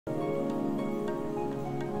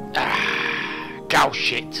cow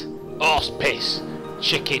shit, horse piss,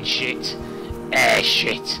 chicken shit, air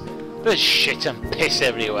shit. There's shit and piss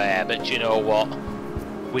everywhere, but you know what?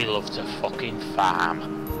 We love to fucking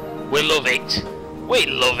farm. We love it. We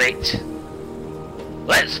love it.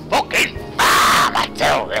 Let's fucking farm, I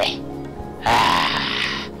tell thee.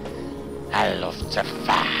 Ah, I love to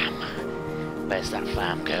farm. Where's that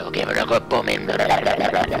farm girl? Give her a good bumming.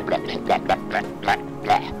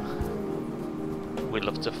 We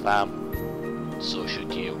love to farm. So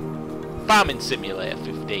should you. Farming Simulator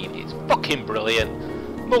 15 is fucking brilliant.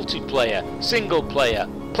 Multiplayer, single player,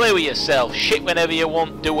 play with yourself, shit whenever you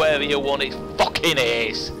want, do whatever you want, it's fucking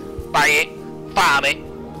ace. Buy it, farm it,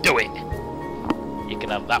 do it. You can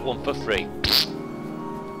have that one for free.